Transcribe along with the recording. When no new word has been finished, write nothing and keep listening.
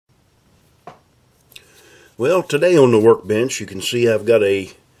Well, today on the workbench you can see I've got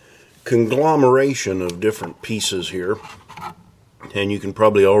a conglomeration of different pieces here, and you can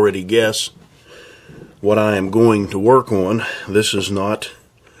probably already guess what I am going to work on. This is not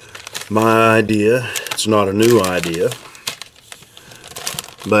my idea, it's not a new idea,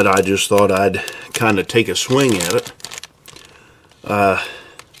 but I just thought I'd kind of take a swing at it.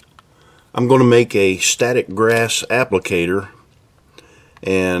 I'm going to make a static grass applicator,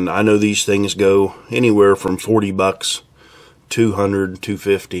 and I know these things go anywhere from 40 bucks, 200,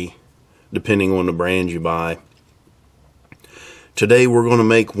 250, depending on the brand you buy. Today we're going to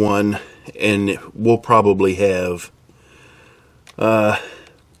make one, and we'll probably have $8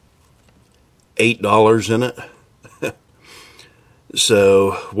 in it.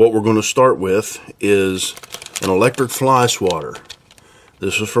 So what we're going to start with is an electric fly swatter.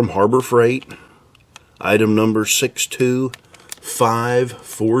 This is from Harbor Freight, item number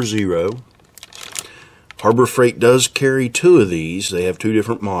 62540. Harbor Freight does carry two of these. They have two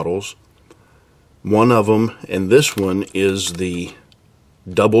different models. One of them, and this one, is the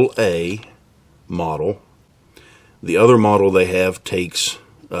AA model. The other model they have takes,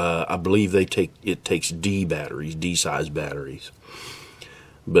 I believe it takes D batteries, D-size batteries.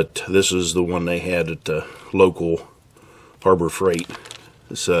 But this is the one they had at the local Harbor Freight.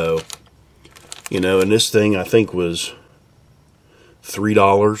 So, you know, and this thing I think was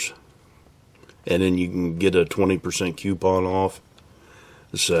 $3, and then you can get a 20% coupon off.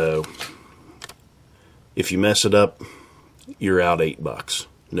 So if you mess it up, you're out $8.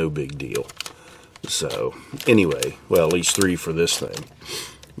 No big deal. So anyway, well, at least $3 for this thing.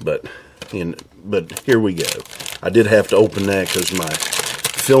 But here we go. I did have to open that because my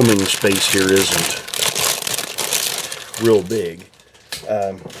filming space here isn't real big.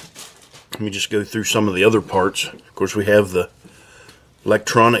 Let me just go through some of the other parts. Of course, we have the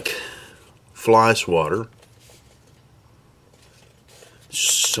electronic fly swatter.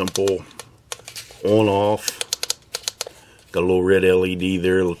 Simple on-off. Got a little red LED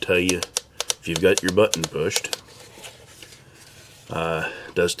there. It'll tell you if you've got your button pushed.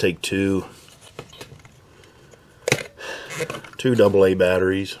 Does take two AA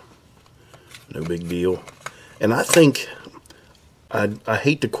batteries. No big deal. And I think, I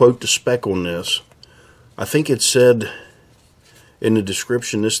hate to quote the spec on this, I think it said in the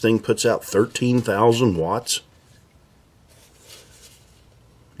description this thing puts out 13,000 watts.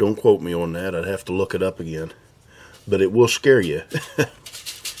 Don't quote me on that, I'd have to look it up again. But it will scare you.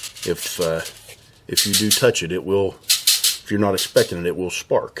 If you do touch it, it will, if you're not expecting it, it will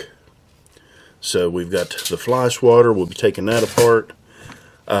spark. So we've got the fly swatter, we'll be taking that apart.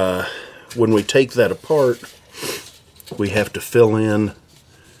 When we take that apart, we have to fill in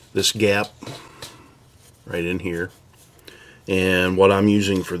this gap right in here. And what I'm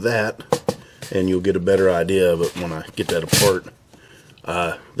using for that, and you'll get a better idea of it when I get that apart,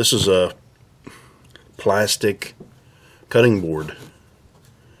 this is a plastic cutting board.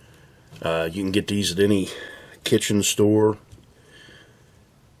 You can get these at any kitchen store,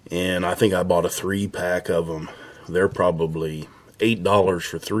 and I think I bought a 3-pack of them. They're probably $8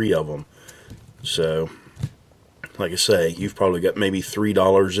 for 3 of them. So like I say, you've probably got maybe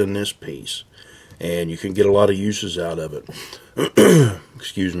 $3 in this piece, and you can get a lot of uses out of it.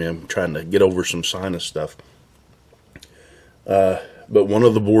 Excuse me, I'm trying to get over some sinus stuff. But one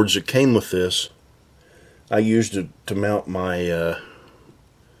of the boards that came with this, I used it to mount my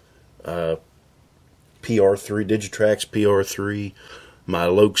PR3, Digitrax PR3, my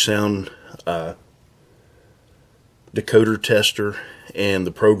Loke Sound decoder tester, and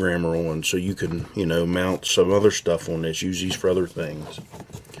the programmer on, so you can, you know, mount some other stuff on this, use these for other things.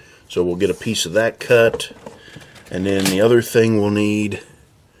 So we'll get a piece of that cut, and then the other thing we'll need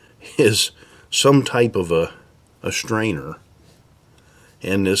is some type of a strainer.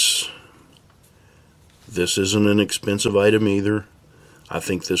 And this isn't an expensive item either. I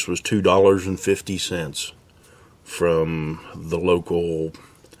think this was $2.50 from the local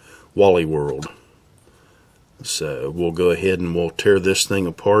Wally World. So we'll go ahead and we'll tear this thing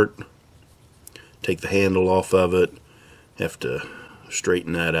apart, take the handle off of it, have to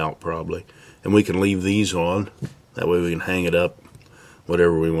straighten that out probably, and we can leave these on, that way we can hang it up,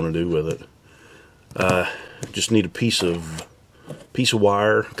 whatever we want to do with it. Just need a piece of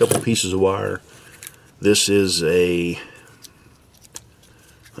wire, a couple pieces of wire. This is a,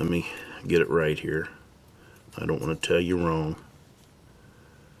 let me get it right here, I don't want to tell you wrong.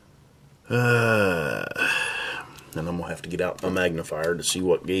 And I'm going to have to get out my magnifier to see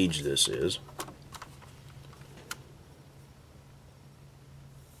what gauge this is.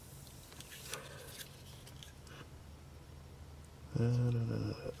 20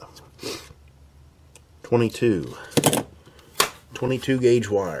 22 gauge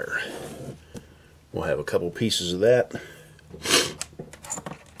wire. We'll have a couple pieces of that.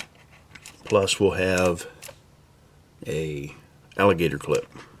 Plus we'll have a alligator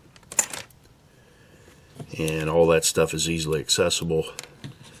clip. And all that stuff is easily accessible.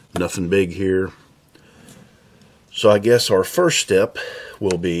 Nothing big here. So I guess our first step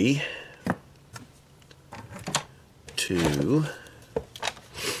will be to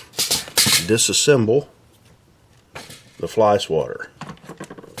disassemble the fly swatter.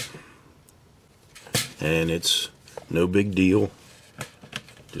 And it's no big deal.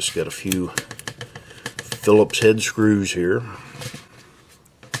 Just got a few Phillips head screws here.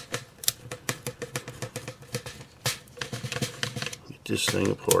 Get this thing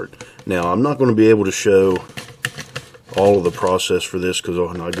apart. Now I'm not going to be able to show all of the process for this because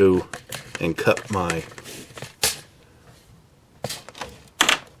when I go and cut my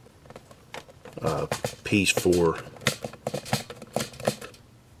piece for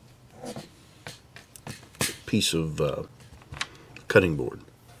piece of cutting board.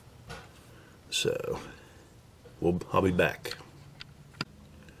 So I'll be back.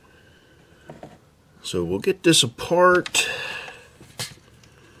 So we'll get this apart.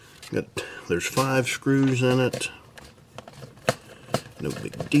 There's 5 screws in it. No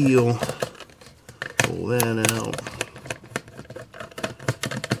big deal. Pull that out.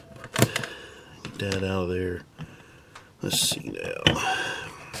 Get that out of there. Let's see now.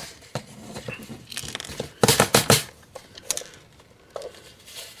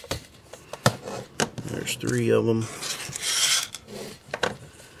 There's 3 of them.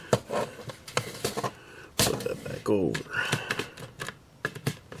 Put that back over.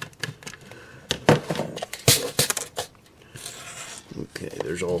 Okay,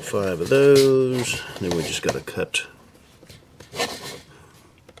 there's all 5 of those. Then we just got to cut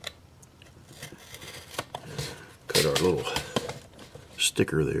our little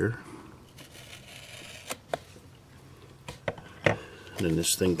sticker there. And then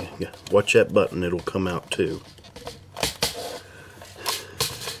this thing, watch that button, it'll come out too.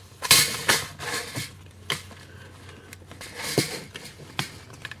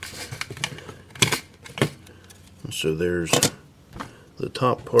 So there's the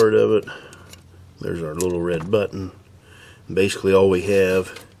top part of it. There's our little red button. Basically all we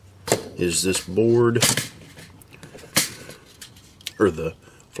have is this board, or the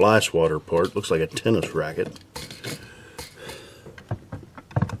fly swatter part. Looks like a tennis racket.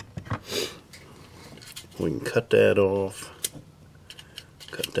 We can cut that off.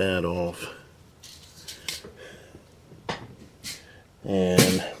 Cut that off.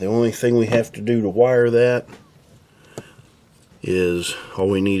 And the only thing we have to do to wire that is, all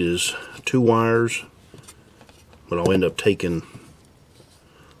we need is 2 wires, but I'll end up taking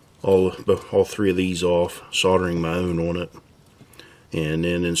all 3 of these off, soldering my own on it, and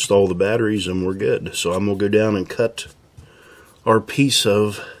then install the batteries and we're good. So I'm going to go down and cut our piece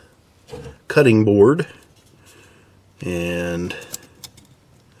of cutting board, and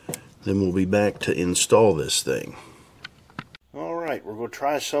then we'll be back to install this thing. Alright, we're going to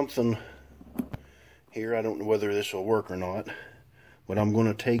try something here. I don't know whether this will work or not, but I'm going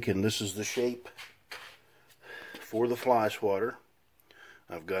to take, and this is the shape for the fly swatter.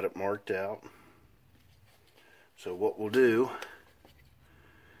 I've got it marked out. So what we'll do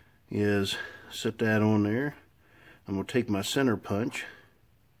is set that on there. I'm going to take my center punch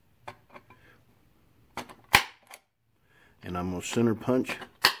and I'm going to center punch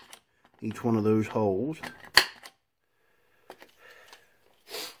each one of those holes.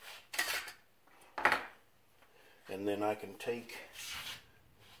 And then I can take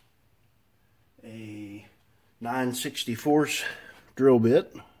a 9/64 drill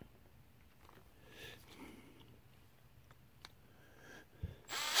bit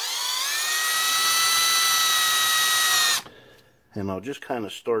and I'll just kind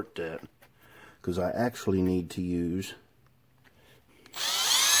of start that because I actually need to use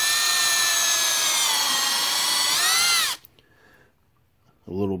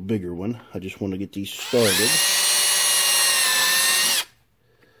a little bigger one. I just want to get these started.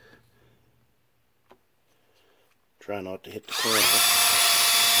 Try not to hit the camera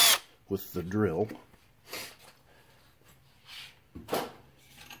with the drill.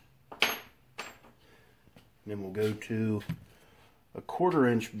 Then we'll go to a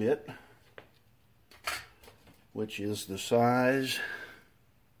 1/4 inch bit, which is the size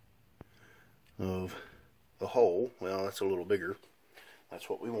of the hole. Well, that's a little bigger. That's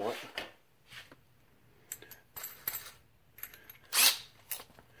what we want.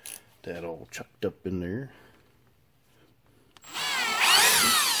 That all chucked up in there.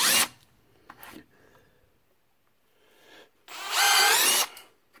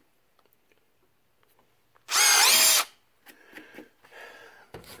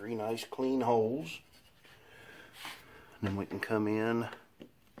 nice clean holes. And then we can come in.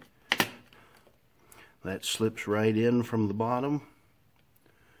 That slips right in from the bottom.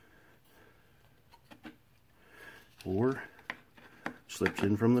 Or slips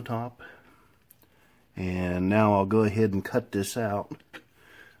in from the top. And now I'll go ahead and cut this out.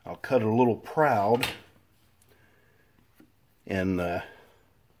 I'll cut it a little proud. And that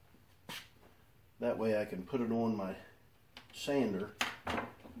way I can put it on my sander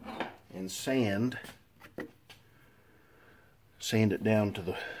and sand it down to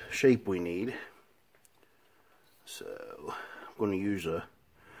the shape we need. So I'm going to use a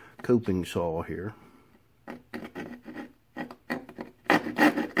coping saw here.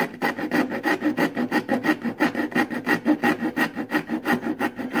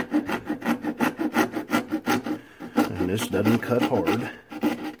 And this doesn't cut hard.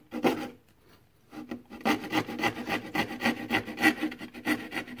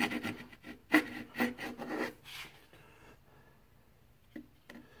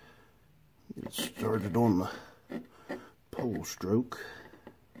 Get started on the pole stroke.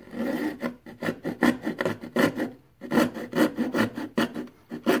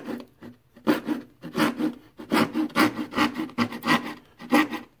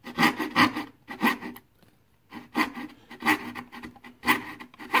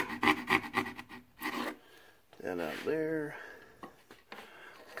 Then out there,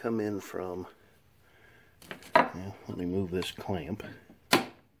 come in from, well, let me move this clamp.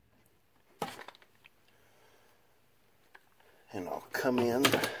 And I'll come in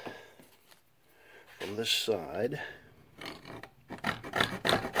from this side.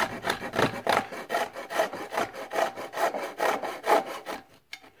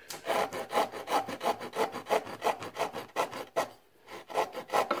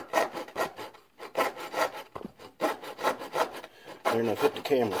 There, and I've hit the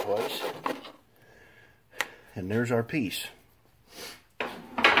camera twice. And there's our piece.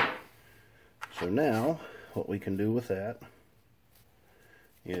 So now, what we can do with that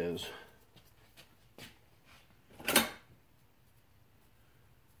is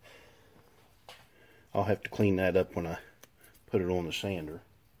I'll have to clean that up when I put it on the sander,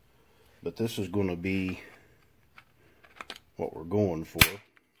 but this is going to be what we're going for.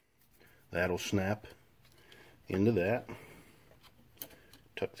 That'll snap into that.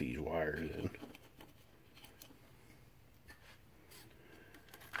 Tuck these wires in.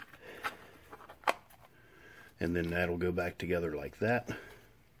 And then that'll go back together like that.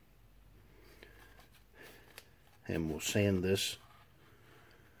 And we'll sand this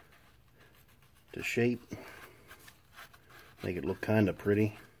to shape, make it look kind of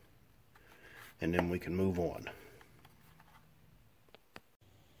pretty, and then we can move on.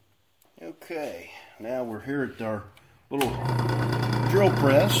 Okay, now we're here at our little drill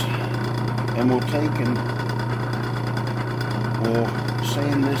press, and we'll take and we'll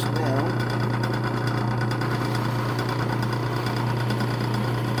sand this down.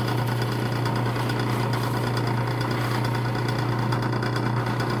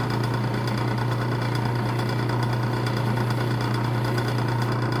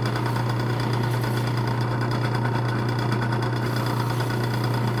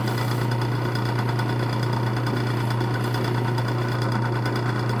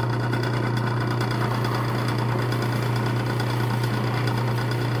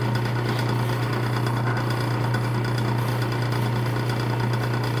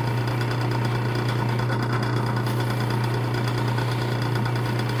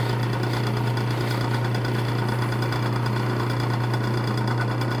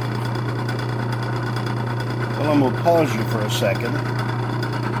 I'm going to pause you for a second.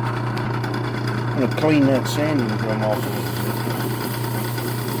 I'm going to clean that sanding drum off a little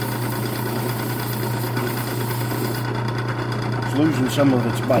bit. It's losing some of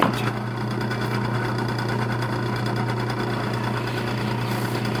its bite.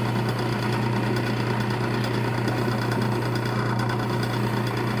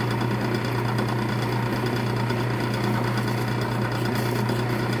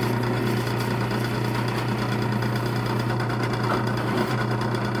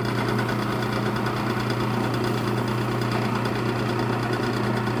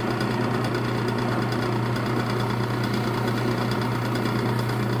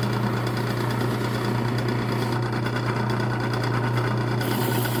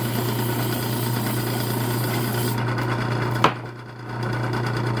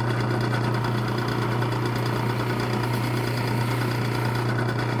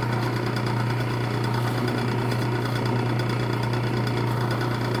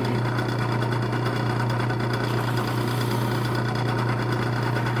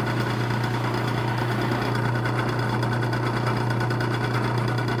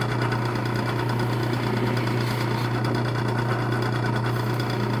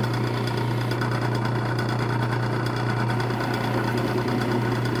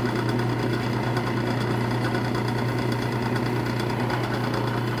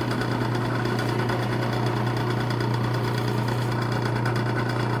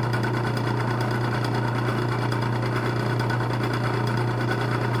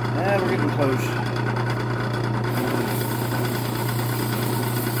 close.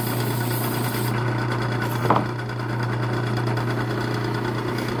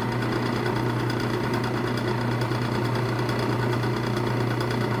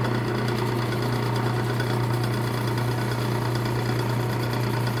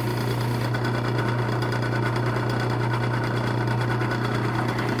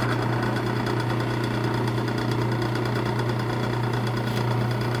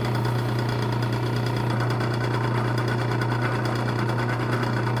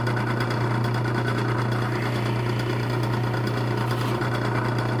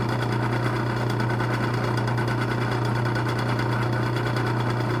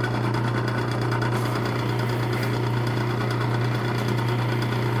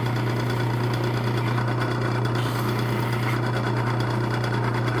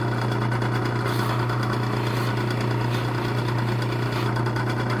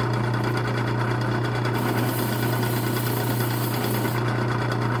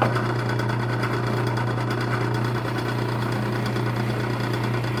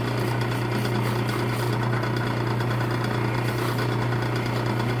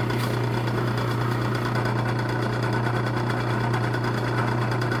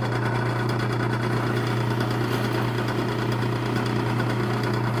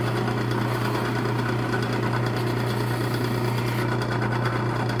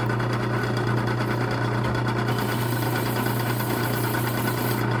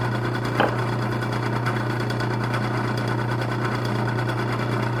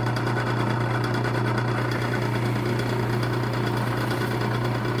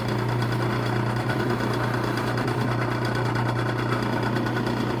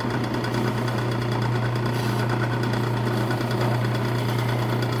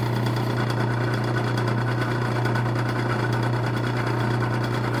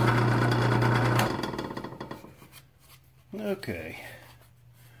 Okay,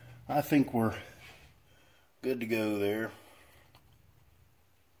 I think we're good to go there.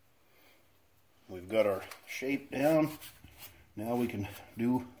 We've got our shape down. Now we can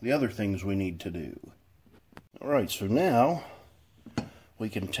do the other things we need to do. Alright, so now we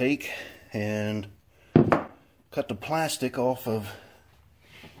can take and cut the plastic off of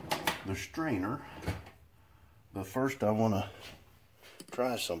the strainer. But first I want to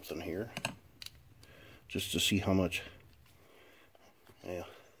try something here, just to see how much. Yeah,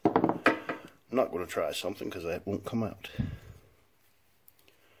 I'm not going to try something because that won't come out.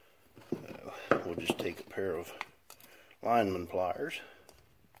 We'll just take a pair of lineman pliers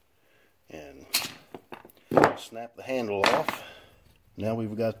and snap the handle off. Now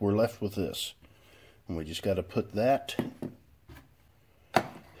we're left with this, and we just got to put that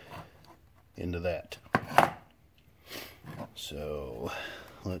into that. So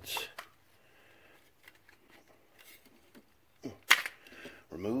let's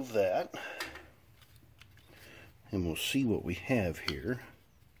remove that, and we'll see what we have here.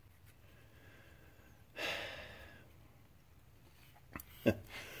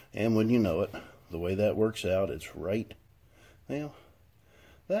 And when you know it, the way that works out, it's right. Well,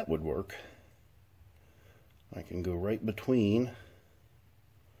 that would work. I can go right between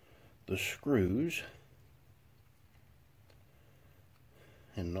the screws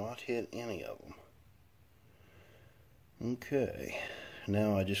and not hit any of them. Okay,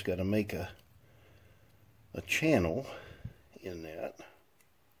 now I just got to make a channel in that.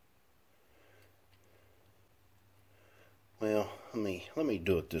 Well, let me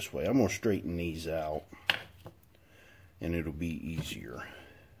do it this way. I'm going to straighten these out, and it'll be easier,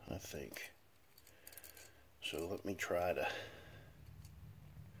 I think. So let me try to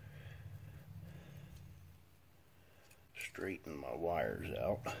straighten my wires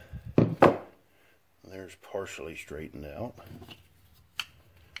out. There's partially straightened out.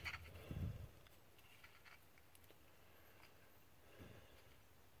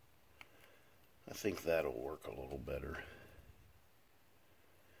 I think that'll work a little better.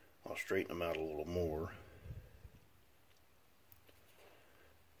 I'll straighten them out a little more.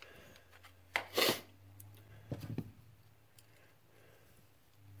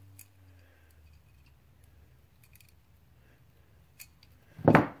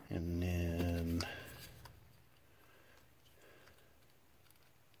 And then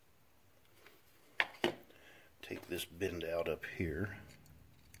take this bend out up here.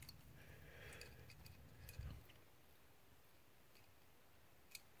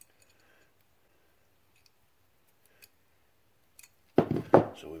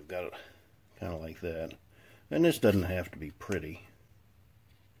 So we've got it kind of like that. And this doesn't have to be pretty.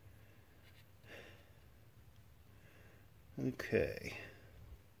 Okay.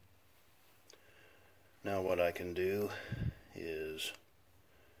 Now what I can do is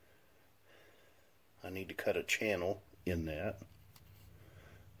I need to cut a channel in that.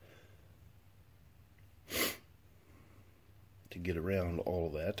 To get around all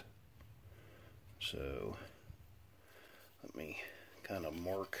of that. So let me kind of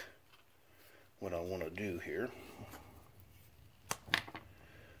mark what I want to do here.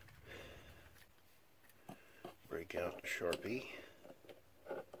 Break out the Sharpie.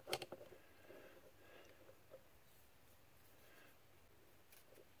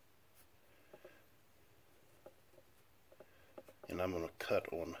 And I'm going to cut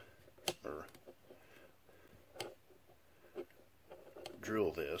on, or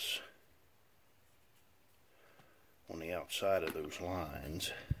drill this on the outside of those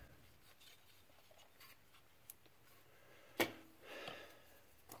lines. I'll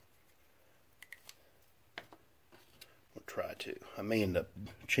try to. I may end up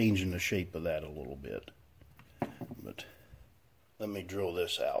changing the shape of that a little bit, but let me drill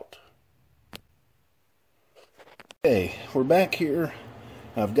this out. Okay, we're back here.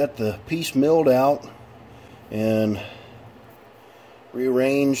 I've got the piece milled out and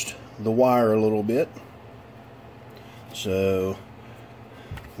rearranged the wire a little bit. So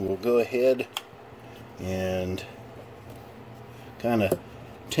we'll go ahead and kind of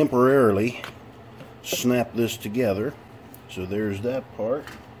temporarily snap this together. So there's that part.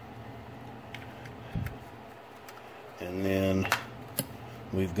 And then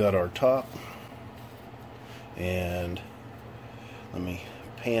we've got our top. And let me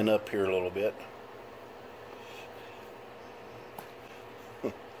pan up here a little bit.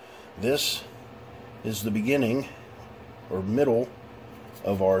 This is the beginning or middle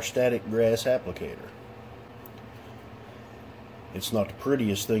of our static grass applicator. It's not the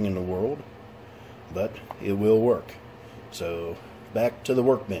prettiest thing in the world, but it will work. So back to the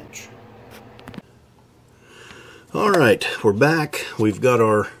workbench. Alright, we're back. We've got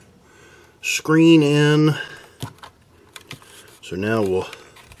our screen in. So now we'll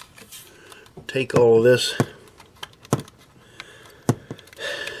take all of this.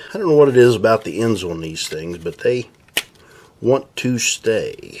 I don't know what it is about the ends on these things, but they want to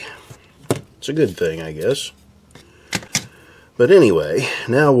stay. It's a good thing, I guess. But anyway,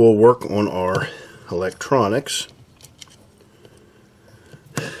 now we'll work on our electronics.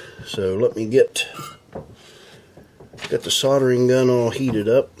 So let me get the soldering gun all heated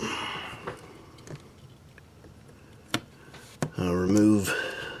up. I'll remove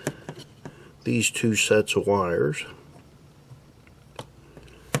these two sets of wires.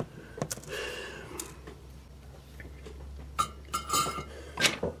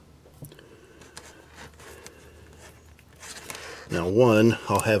 Now one,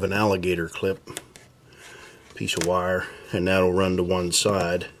 I'll have an alligator clip piece of wire, and that'll run to one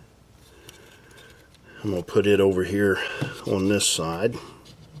side. I'm going to put it over here on this side.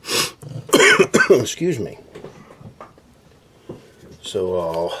 Excuse me. So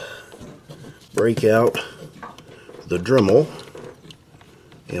I'll break out the Dremel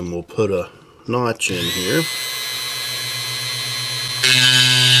and we'll put a notch in here.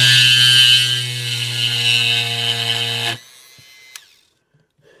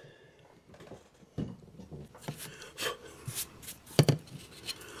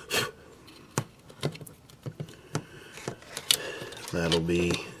 That'll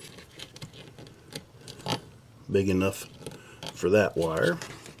be big enough for that wire.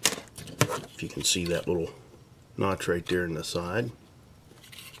 If you can see that little notch right there in the side.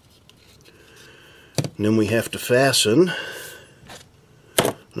 And then we have to fasten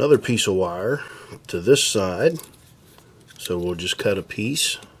another piece of wire to this side. So we'll just cut a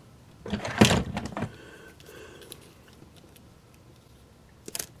piece.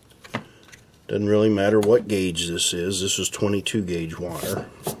 Doesn't really matter what gauge this is. This is 22 gauge wire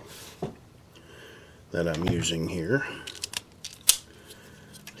that I'm using here.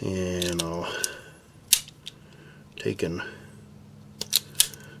 And I'll take and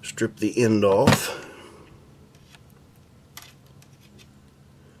strip the end off.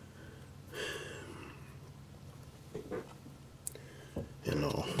 And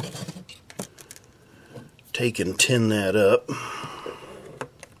I'll take and tin that up.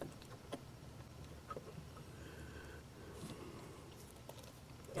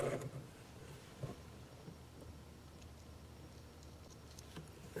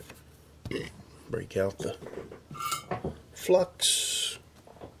 Break out the flux.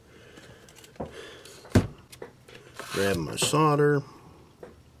 Grab my solder.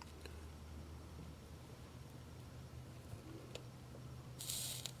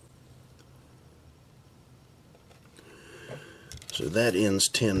 So that end's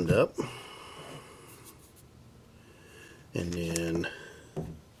tinned up.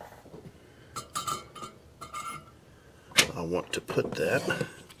 want to put that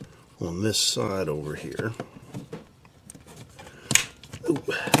on this side over here. Ooh.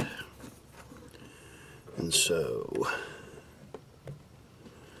 And so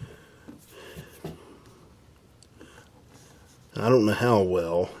I don't know how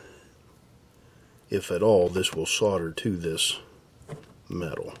well, if at all, this will solder to this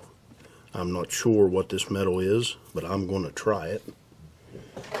metal. I'm not sure what this metal is, but I'm going to try it.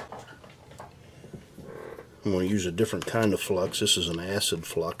 I'm going to use a different kind of flux. This is an acid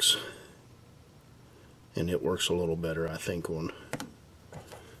flux, and it works a little better, I think, on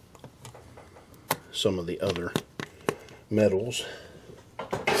some of the other metals.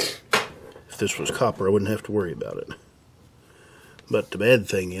 If this was copper, I wouldn't have to worry about it. But the bad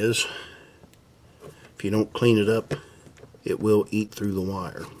thing is, if you don't clean it up, it will eat through the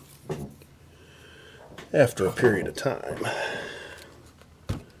wire after a period of time.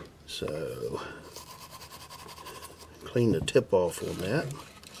 So clean the tip off on that.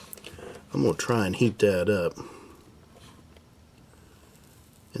 I'm going to try and heat that up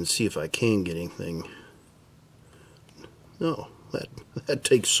and see if I can get anything. No, that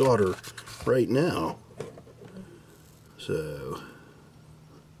takes solder right now. So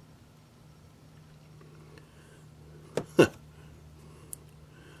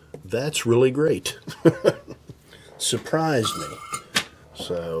that's really great. Surprised me.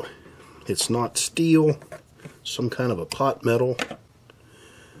 So it's not steel, some kind of a pot metal.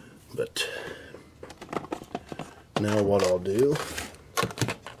 But now what I'll do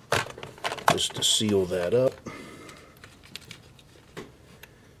is, to seal that up,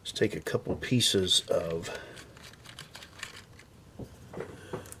 is take a couple pieces of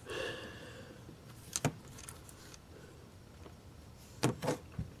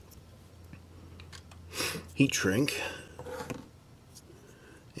heat shrink,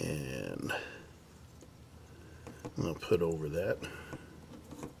 and I'll put over that.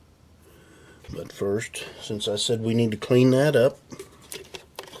 But first, since I said we need to clean that up,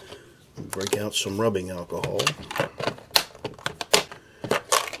 break out some rubbing alcohol.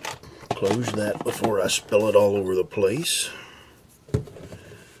 Close that before I spill it all over the place.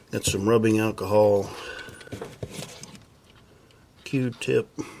 Got some rubbing alcohol, Q-tip,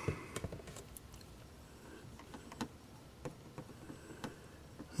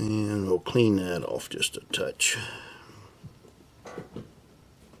 and we'll clean that off just a touch.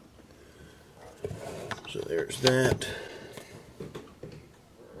 So there's that.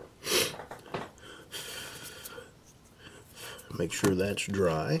 Make sure that's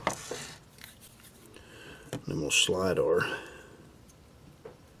dry. Then we'll slide our,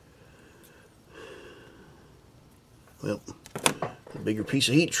 well, a bigger piece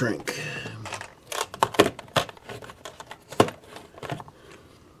of heat shrink.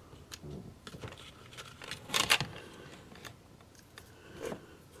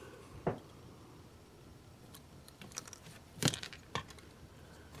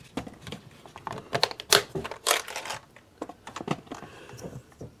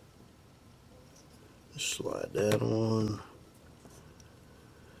 Slide that on,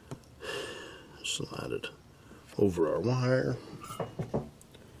 slide it over our wire,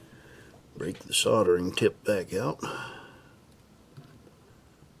 break the soldering tip back out,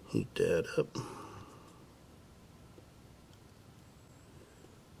 heat that up,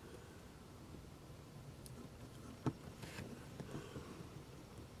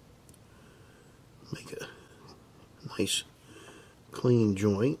 make a nice clean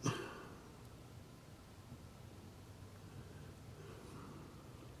joint.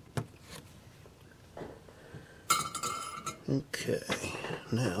 Okay,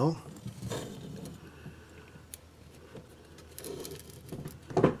 now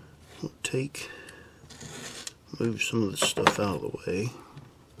we'll move some of the stuff out of the way.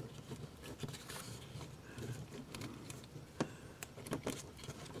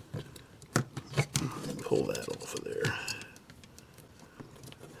 Pull that off of there.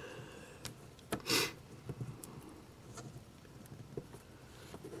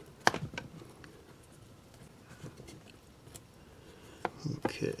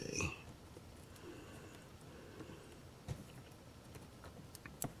 Okay.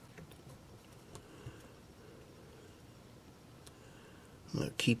 Now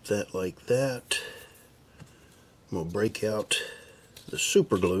keep that like that. We'll break out the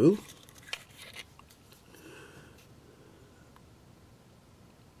super glue.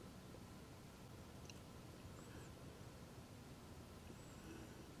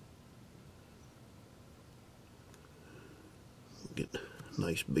 Get a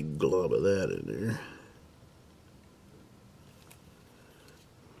nice big glob of that in there.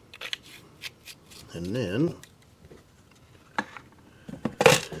 And then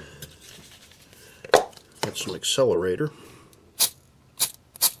some accelerator.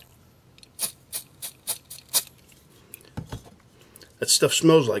 That stuff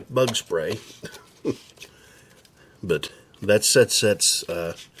smells like bug spray, but that sets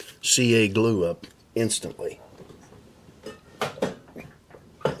CA glue up instantly.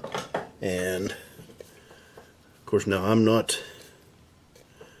 And of course, now I'm not,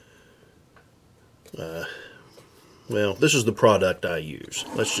 well, this is the product I use.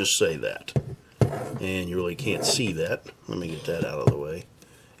 Let's just say that. And you really can't see that. Let me get that out of the way.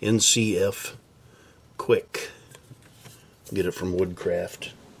 NCF Quick. Get it from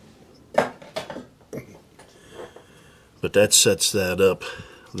Woodcraft. But that sets that up.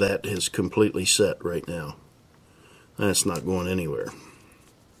 That is completely set right now. That's not going anywhere.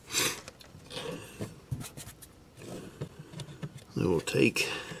 Then we'll put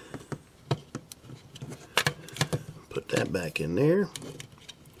that back in there.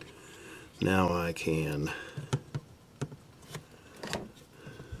 Now I'll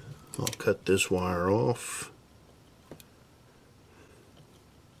cut this wire off.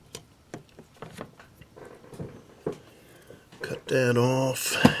 Cut that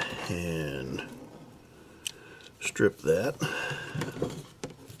off and strip that.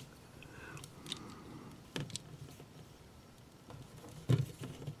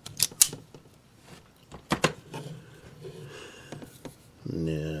 And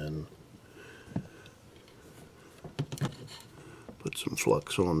then put some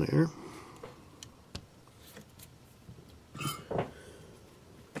flux on there.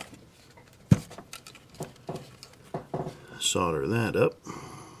 Solder that up.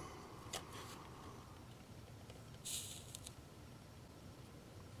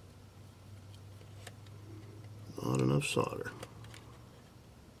 Not enough solder.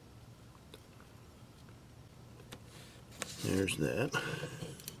 There's that.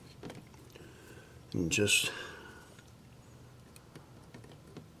 And just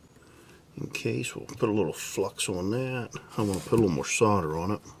in case, we'll put a little flux on that. I want to put a little more solder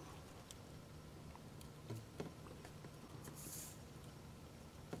on it.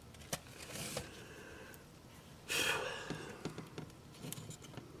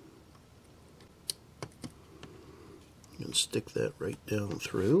 And stick that right down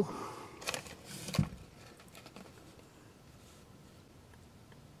through.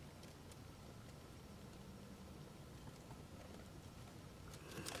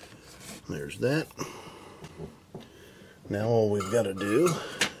 There's that. Now all we've got to do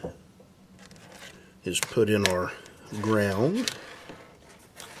is put in our ground.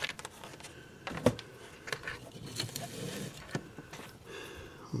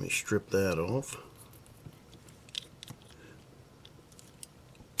 Let me strip that off.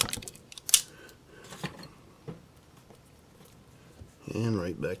 And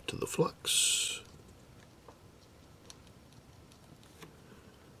right back to the flux.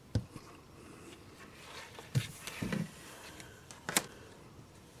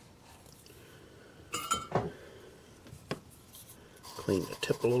 Clean the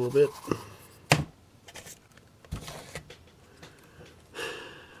tip a little bit.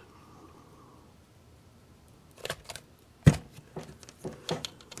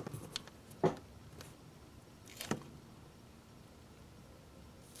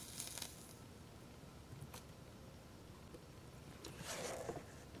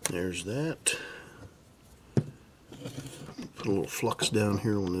 There's that. Put a little flux down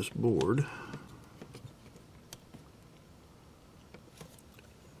here on this board.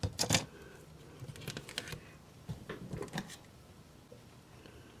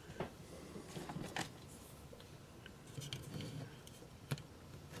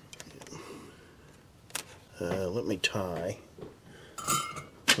 Let me tie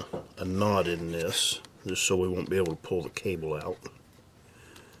a knot in this, just so we won't be able to pull the cable out.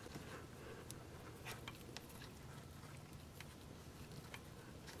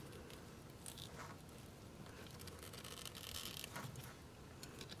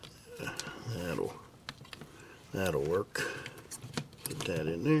 That'll work. Put that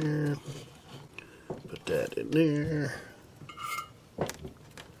in there. Put that in there.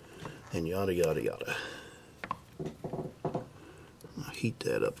 And yada yada yada. I'll heat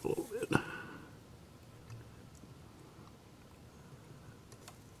that up a little bit.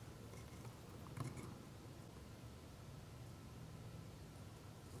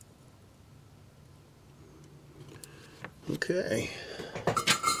 Okay.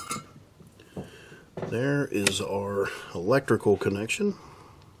 There is our electrical connection.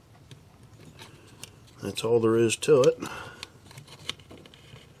 That's all there is to it.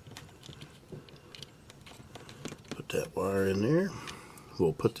 Put that wire in there.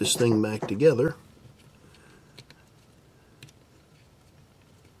 We'll put this thing back together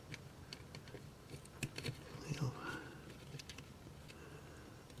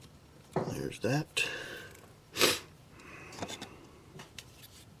There's that.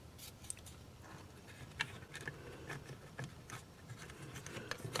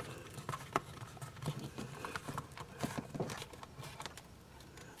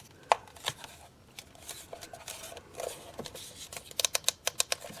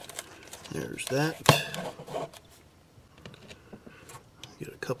 There's that. Get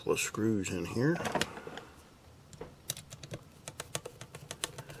a couple of screws in here.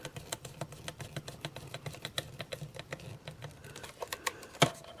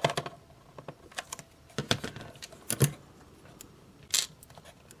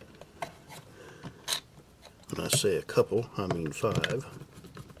 When I say a couple, I mean 5.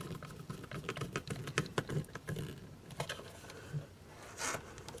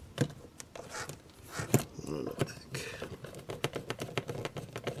 One in the back.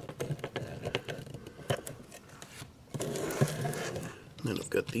 And then I've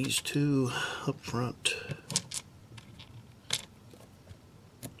got these 2 up front.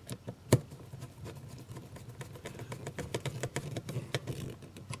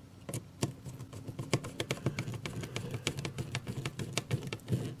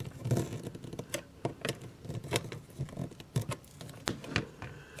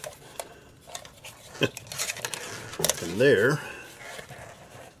 And there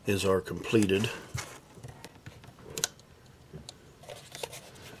is our completed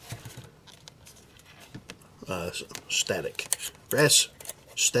static grass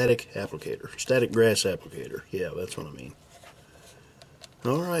applicator. Yeah, that's what I mean.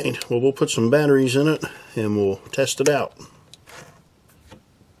 Alright, well, we'll put some batteries in it and we'll test it out.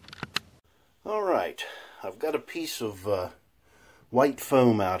 Alright, I've got a piece of white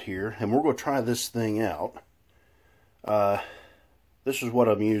foam out here and we're going to try this thing out. This is what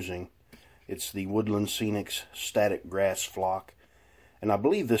I'm using. It's the Woodland Scenics Static Grass Flock, and I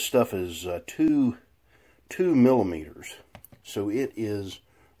believe this stuff is 2 millimeters, so it is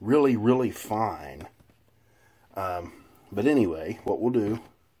really fine. But anyway, what we'll do,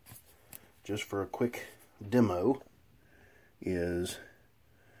 just for a quick demo, is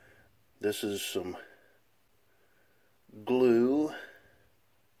this is some glue.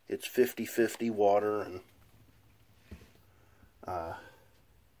 It's 50-50 water and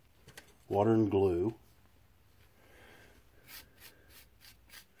glue.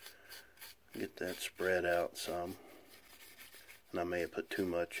 Get that spread out some, and I may have put too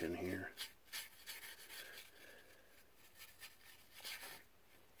much in here.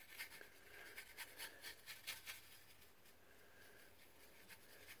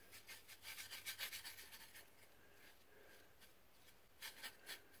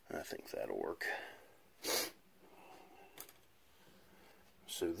 I think that'll work.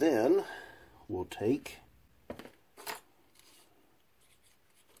 So then we'll take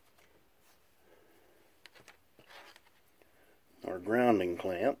our grounding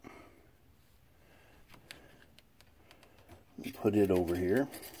clamp and put it over here.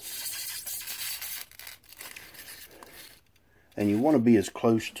 And you want to be as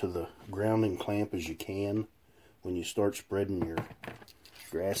close to the grounding clamp as you can when you start spreading your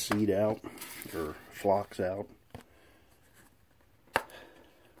grass seed out or flocks out.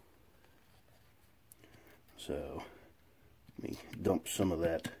 So let me dump some of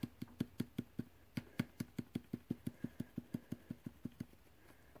that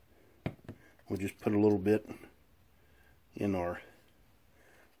we'll just put a little bit in our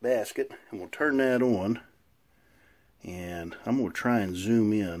basket and we'll turn that on, and I'm going to try and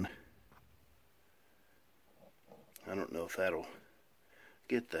zoom in. I don't know if that'll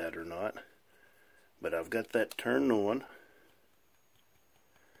get that or not, but I've got that turned on,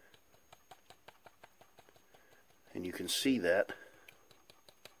 and you can see that.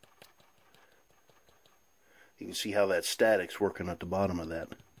 You can see how that static's working at the bottom of that.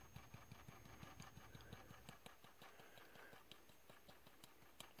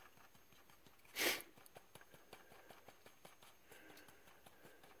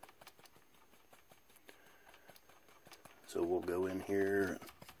 So we'll go in here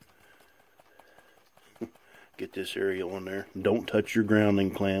and get this area on there. Don't touch your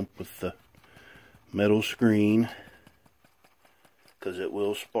grounding clamp with the metal screen, because it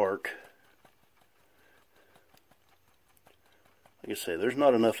will spark. Like I say, there's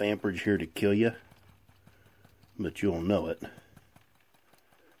not enough amperage here to kill you, but you'll know it.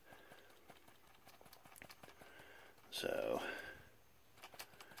 So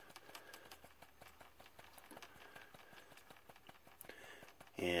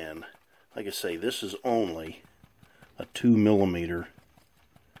and like I say, this is only a 2 millimeter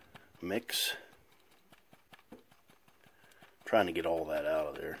mix. I'm trying to get all that out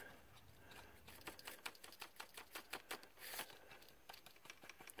of there.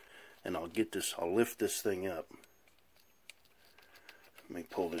 And I'll lift this thing up. Let me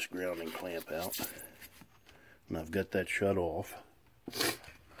pull this grounding clamp out. And I've got that shut off.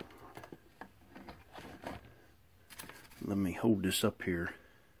 Let me hold this up here.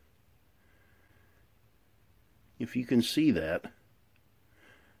 If you can see that.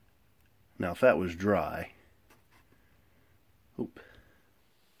 Now if that was dry,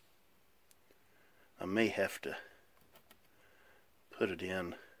 I may have to put it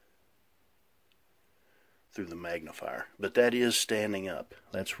in through the magnifier. But that is standing up.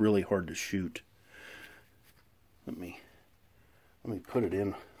 That's really hard to shoot. Let me put it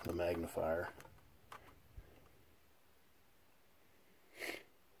in the magnifier.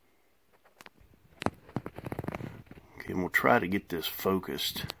 Okay, and we'll try to get this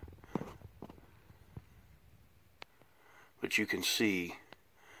focused. But you can see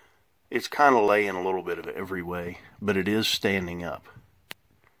it's kind of laying a little bit of every way, but it is standing up.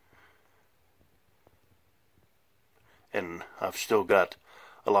 And I've still got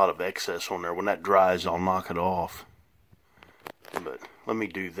a lot of excess on there. When that dries, I'll knock it off. But let me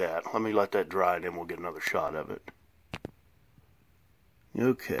do that. Let me let that dry, and then we'll get another shot of it.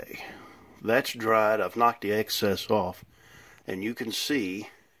 Okay, that's dried. I've knocked the excess off, and you can see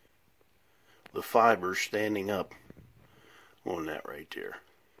the fibers standing up on that right there.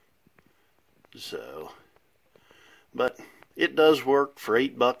 So, but it does work for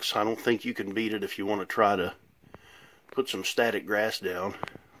 $8. I don't think you can beat it if you want to try to put some static grass down.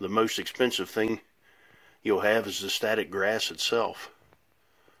 The most expensive thing you'll have is the static grass itself.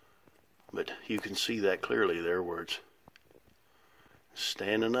 But you can see that clearly there where it's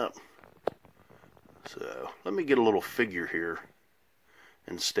standing up. So let me get a little figure here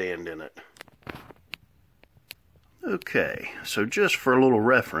and stand in it. Okay, so just for a little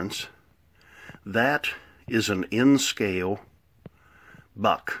reference, that is an N-scale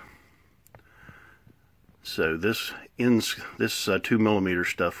buck. So this 2mm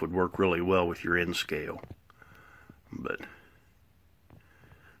stuff would work really well with your N-scale. But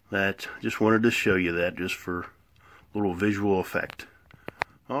that, just wanted to show you that just for a little visual effect.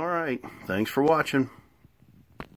 Alright, thanks for watching.